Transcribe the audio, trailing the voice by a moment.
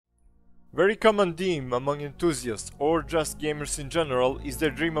Very common theme among enthusiasts or just gamers in general is their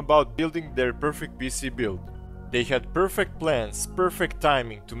dream about building their perfect PC build. They had perfect plans, perfect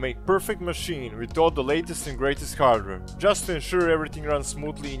timing to make perfect machine with all the latest and greatest hardware, just to ensure everything runs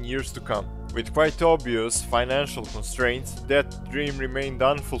smoothly in years to come. With quite obvious financial constraints, that dream remained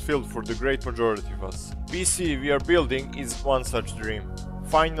unfulfilled for the great majority of us. PC we are building is one such dream.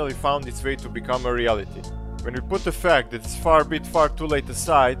 Finally found its way to become a reality. When we put the fact that it's far too late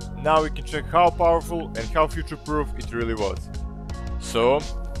aside, now we can check how powerful and how future-proof it really was. So,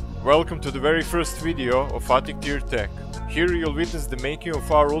 welcome to the very first video of Attic Tier Tech. Here you'll witness the making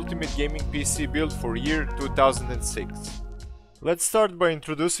of our ultimate gaming PC build for year 2006. Let's start by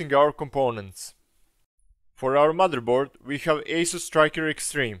introducing our components. For our motherboard, we have Asus Striker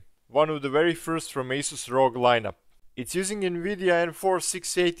Extreme, one of the very first from Asus ROG lineup. It's using nVidia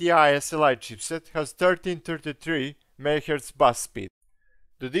N4680i SLI chipset, has 1333 MHz bus speed.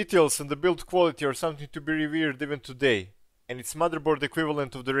 The details and the build quality are something to be revered even today, and it's motherboard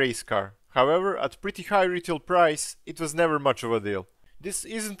equivalent of the race car. However, at pretty high retail price, it was never much of a deal. This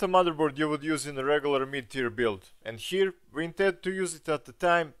isn't a motherboard you would use in a regular mid-tier build, and here we intend to use it at the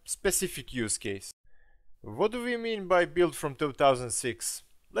time specific use case. What do we mean by build from 2006?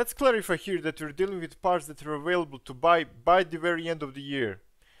 Let's clarify here that we're dealing with parts that are available to buy by the very end of the year.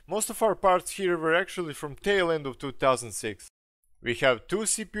 Most of our parts here were actually from tail end of 2006. We have two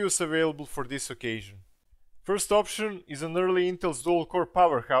CPUs available for this occasion. First option is an early Intel's dual-core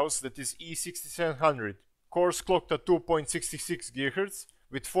powerhouse that is E6700, cores clocked at 2.66 GHz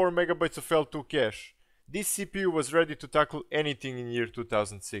with 4 MB of L2 cache. This CPU was ready to tackle anything in year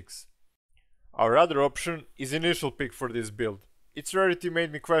 2006. Our other option is initial pick for this build. Its rarity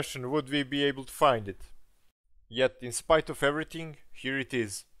made me question would we be able to find it. Yet, in spite of everything, here it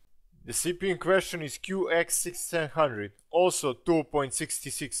is. The CPU in question is QX6700, also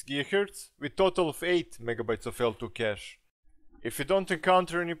 2.66 GHz, with total of 8 MB of L2 cache. If you don't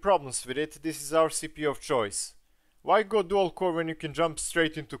encounter any problems with it, this is our CPU of choice. Why go dual core when you can jump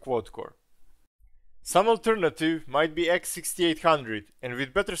straight into quad core? Some alternative might be X6800, and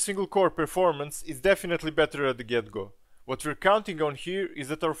with better single core performance, it's definitely better at the get-go. What we're counting on here is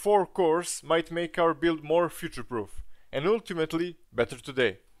that our 4 cores might make our build more future-proof, and ultimately better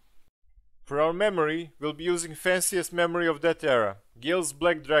today. For our memory, we'll be using fanciest memory of that era, Geil's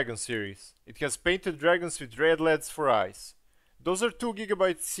Black Dragon series. It has painted dragons with red LEDs for eyes. Those are 2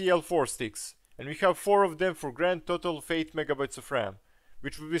 GB CL4 sticks, and we have 4 of them for grand total of 8 MB of RAM,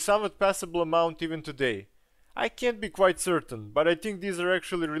 which would be somewhat passable amount even today. I can't be quite certain, but I think these are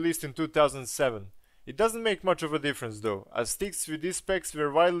actually released in 2007. It doesn't make much of a difference though, as sticks with these specs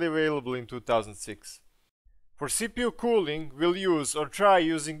were widely available in 2006. For CPU cooling, we'll use or try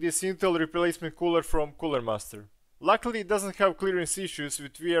using this Intel replacement cooler from Cooler Master. Luckily it doesn't have clearance issues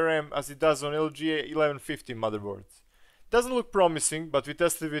with VRM as it does on LG 1150 motherboards. Doesn't look promising, but we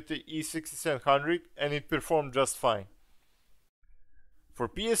tested with the E6700 and it performed just fine. For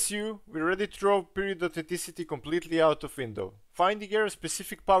PSU, we're ready to throw period authenticity completely out of window. Finding a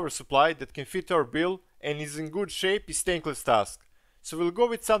specific power supply that can fit our bill and is in good shape is thankless task, so we'll go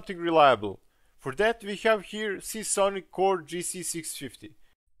with something reliable. For that we have here Seasonic Core GC650.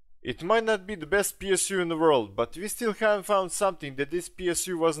 It might not be the best PSU in the world, but we still haven't found something that this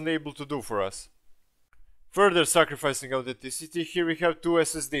PSU wasn't able to do for us. Further sacrificing authenticity, here we have two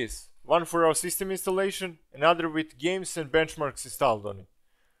SSDs, one for our system installation, another with games and benchmarks installed on it.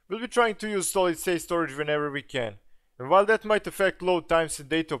 We'll be trying to use solid state storage whenever we can, and while that might affect load times and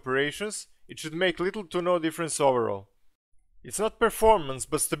data operations, it should make little to no difference overall. It's not performance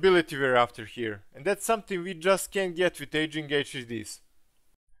but stability we're after here, and that's something we just can't get with aging HDDs.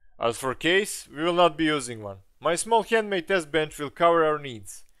 As for case, we will not be using one. My small handmade test bench will cover our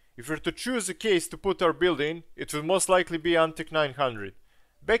needs. If we're to choose a case to put our build in, it will most likely be Antec 900.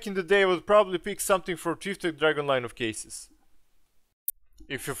 Back in the day I would probably pick something for Chieftain Dragon line of cases.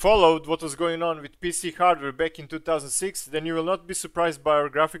 If you followed what was going on with PC hardware back in 2006, then you will not be surprised by our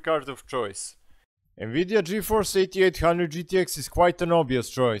graphic card of choice. nVidia GeForce 8800 GTX is quite an obvious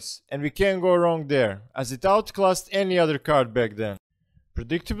choice, and we can't go wrong there, as it outclassed any other card back then.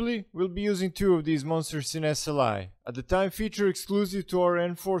 Predictably, we'll be using 2 of these monsters in SLI, at the time feature exclusive to our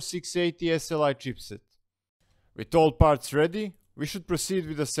N4680 SLI chipset. With all parts ready, we should proceed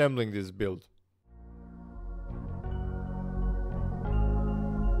with assembling this build.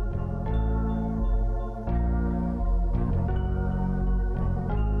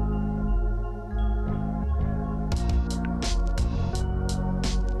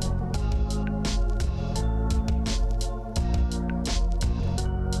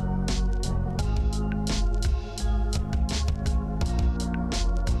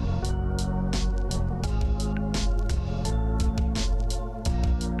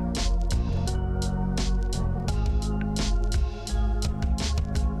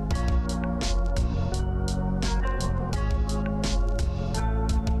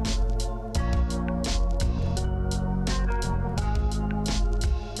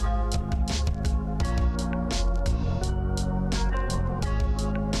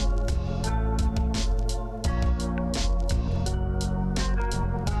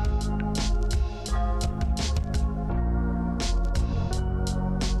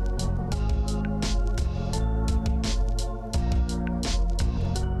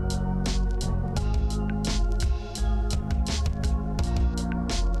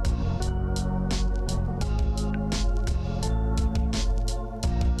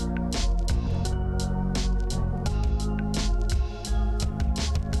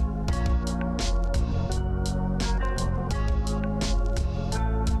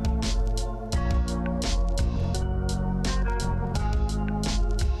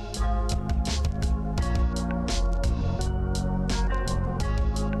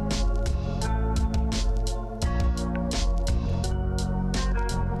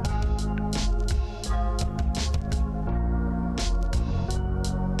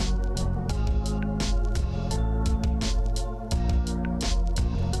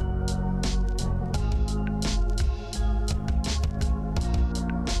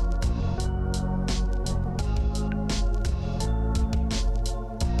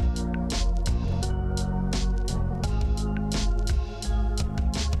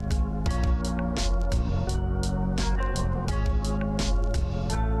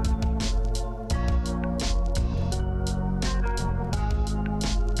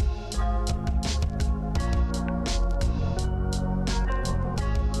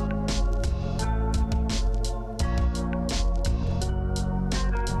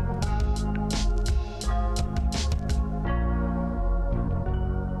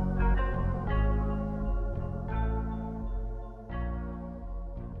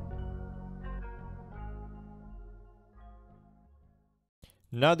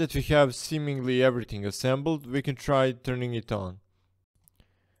 Now that we have seemingly everything assembled, we can try turning it on.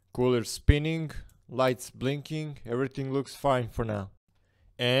 Cooler spinning, lights blinking, everything looks fine for now.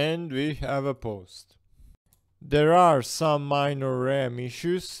 And we have a post. There are some minor RAM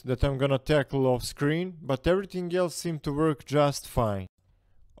issues that I'm gonna tackle off screen, but everything else seemed to work just fine.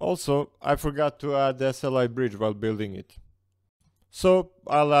 Also, I forgot to add SLI bridge while building it. So,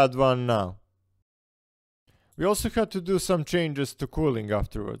 I'll add one now. We also had to do some changes to cooling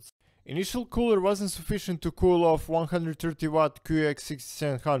afterwards. Initial cooler wasn't sufficient to cool off 130 watt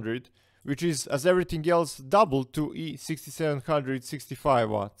QX6700, which is, as everything else, double to E6700 65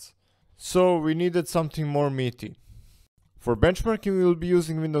 watts. So we needed something more meaty. For benchmarking we will be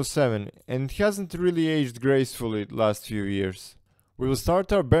using Windows 7, and it hasn't really aged gracefully the last few years. We will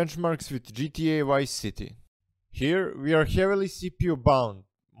start our benchmarks with GTA Vice City. Here we are heavily CPU bound,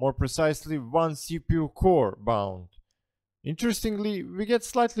 more precisely one CPU core bound. Interestingly, we get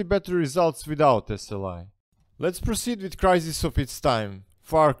slightly better results without SLI. Let's proceed with Crisis of its time,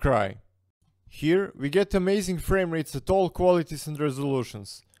 Far Cry. Here we get amazing frame rates at all qualities and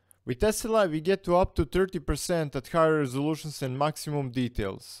resolutions. With SLI we get to up to 30% at higher resolutions and maximum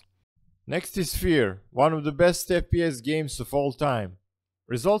details. Next is Fear, one of the best FPS games of all time.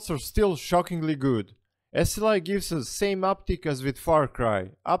 Results are still shockingly good. SLI gives us the same uptick as with Far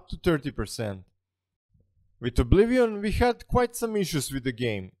Cry, up to 30%. With Oblivion we had quite some issues with the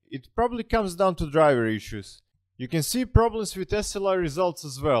game. It probably comes down to driver issues. You can see problems with SLI results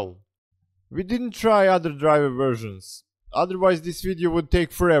as well. We didn't try other driver versions, otherwise this video would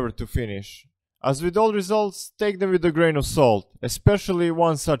take forever to finish. As with all results, take them with a grain of salt, especially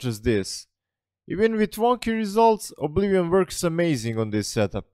one such as this. Even with wonky results, Oblivion works amazing on this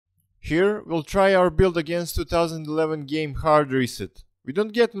setup. Here we'll try our build against 2011 game Hard Reset. We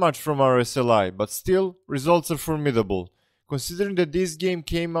don't get much from our SLI, but still, results are formidable, considering that this game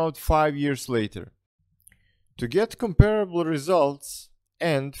came out 5 years later. To get comparable results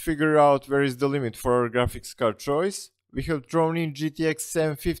and figure out where is the limit for our graphics card choice, we have thrown in GTX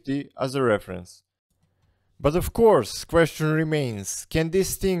 750 as a reference. But of course, question remains, can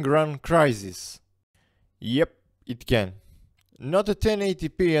this thing run Crysis? Yep, it can. Not at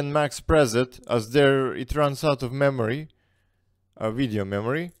 1080p and max preset, as there it runs out of memory, video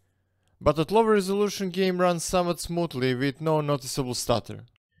memory, but at lower resolution game runs somewhat smoothly with no noticeable stutter.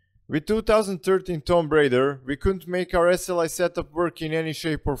 With 2013 Tomb Raider, we couldn't make our SLI setup work in any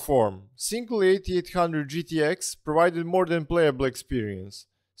shape or form. Single 8800 GTX provided more than playable experience,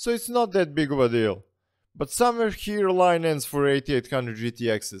 so it's not that big of a deal. But somewhere here a line ends for 8800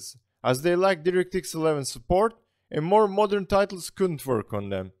 GTXs, as they lack DirectX 11 support and more modern titles couldn't work on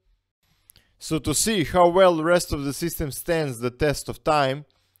them. So to see how well the rest of the system stands the test of time,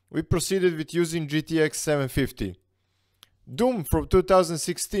 we proceeded with using GTX 750. Doom from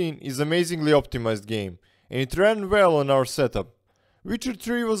 2016 is an amazingly optimized game, and it ran well on our setup. Witcher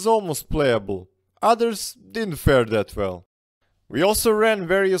 3 was almost playable, others didn't fare that well. We also ran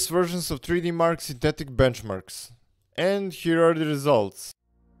various versions of 3D Mark synthetic benchmarks. And here are the results.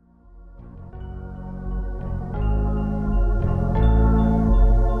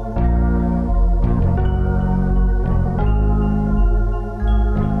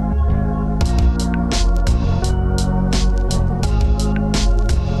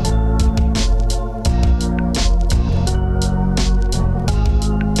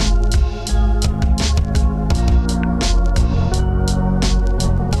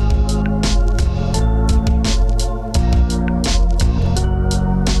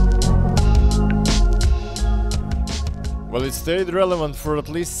 While it stayed relevant for at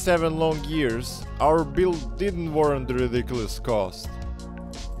least 7 long years, our build didn't warrant the ridiculous cost.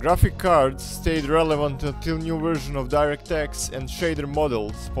 Graphic cards stayed relevant until new version of DirectX and shader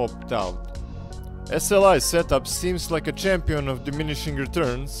models popped out. SLI setup seems like a champion of diminishing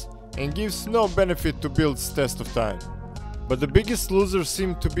returns and gives no benefit to build's test of time. But the biggest loser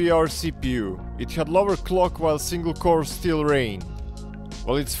seemed to be our CPU. It had lower clock while single core still reigned.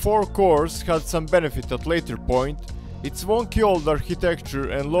 While its 4 cores had some benefit at later point, its wonky old architecture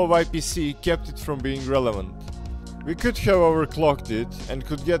and low IPC kept it from being relevant. We could have overclocked it and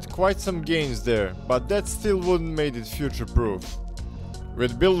could get quite some gains there, but that still wouldn't made it future-proof.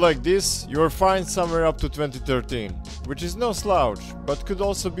 With build like this, you are fine somewhere up to 2013, which is no slouch, but could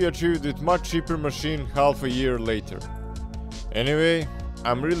also be achieved with much cheaper machine half a year later. Anyway,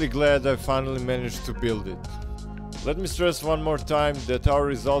 I'm really glad I finally managed to build it. Let me stress one more time that our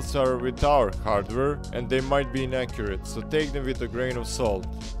results are with our hardware and they might be inaccurate, so take them with a grain of salt.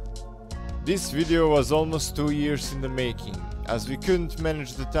 This video was almost 2 years in the making, as we couldn't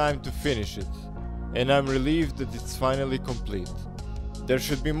manage the time to finish it, and I'm relieved that it's finally complete. There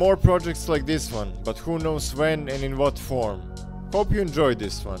should be more projects like this one, but who knows when and in what form. Hope you enjoyed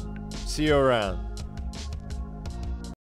this one. See you around.